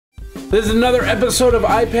This is another episode of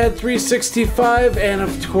iPad 365, and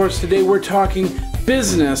of course today we're talking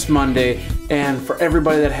Business Monday, and for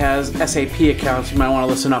everybody that has SAP accounts, you might want to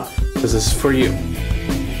listen up, because this is for you.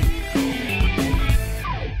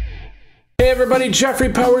 Hey everybody, Jeffrey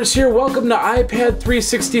Powers here. Welcome to iPad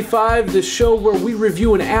 365, the show where we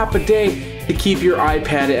review an app a day to keep your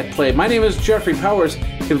iPad at play. My name is Jeffrey Powers.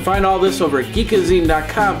 You can find all this over at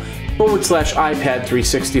Geekazine.com/iPad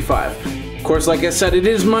 365. Of course, like I said, it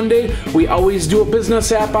is Monday. We always do a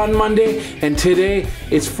business app on Monday, and today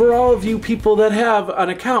it's for all of you people that have an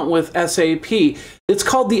account with SAP. It's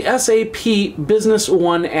called the SAP Business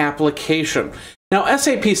One application. Now,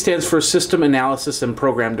 SAP stands for System Analysis and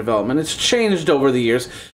Program Development. It's changed over the years,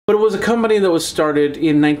 but it was a company that was started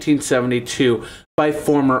in 1972 by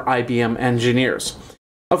former IBM engineers.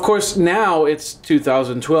 Of course, now it's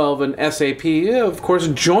 2012, and SAP, of course,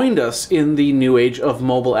 joined us in the new age of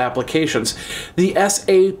mobile applications. The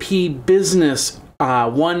SAP Business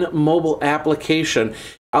One mobile application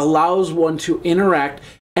allows one to interact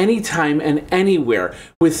anytime and anywhere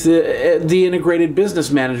with the integrated business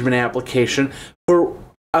management application for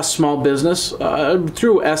a small business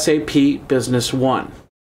through SAP Business One.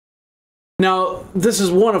 Now, this is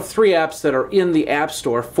one of 3 apps that are in the App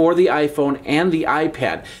Store for the iPhone and the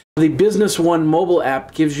iPad. The Business One mobile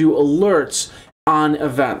app gives you alerts on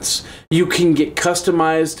events. You can get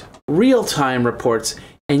customized real-time reports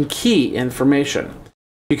and key information.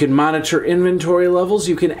 You can monitor inventory levels,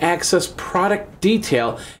 you can access product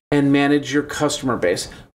detail, and manage your customer base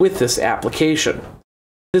with this application.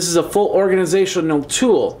 This is a full organizational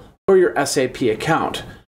tool for your SAP account.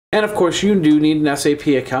 And of course, you do need an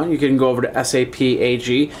SAP account. You can go over to SAP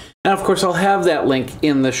AG. And of course, I'll have that link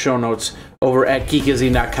in the show notes over at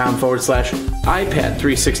Geekazine.com/iPad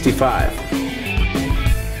 365.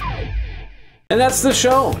 And that's the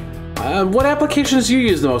show. What applications do you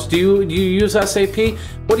use the most? Do you use SAP?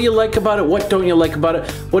 What do you like about it? What don't you like about it?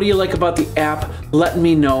 What do you like about the app? Let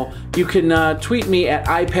me know. You can tweet me at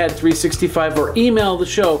iPad 365 or email the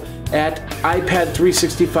show at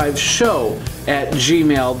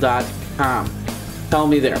iPad365show@gmail.com. Tell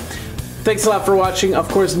me there. Thanks a lot for watching. Of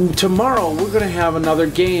course, tomorrow we're going to have another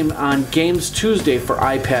game on Games Tuesday for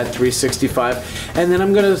iPad 365. And then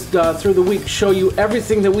I'm going to, through the week, show you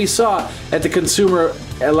everything that we saw at the Consumer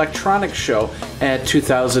Electronics Show at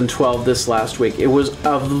 2012 this last week. It was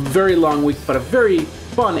a very long week, but a very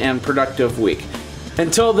fun and productive week.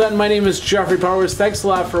 Until then, my name is Jeffrey Powers. Thanks a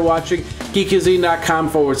lot for watching.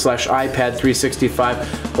 Geekazine.com/iPad 365.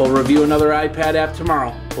 We'll review another iPad app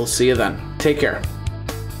tomorrow. We'll see you then. Take care.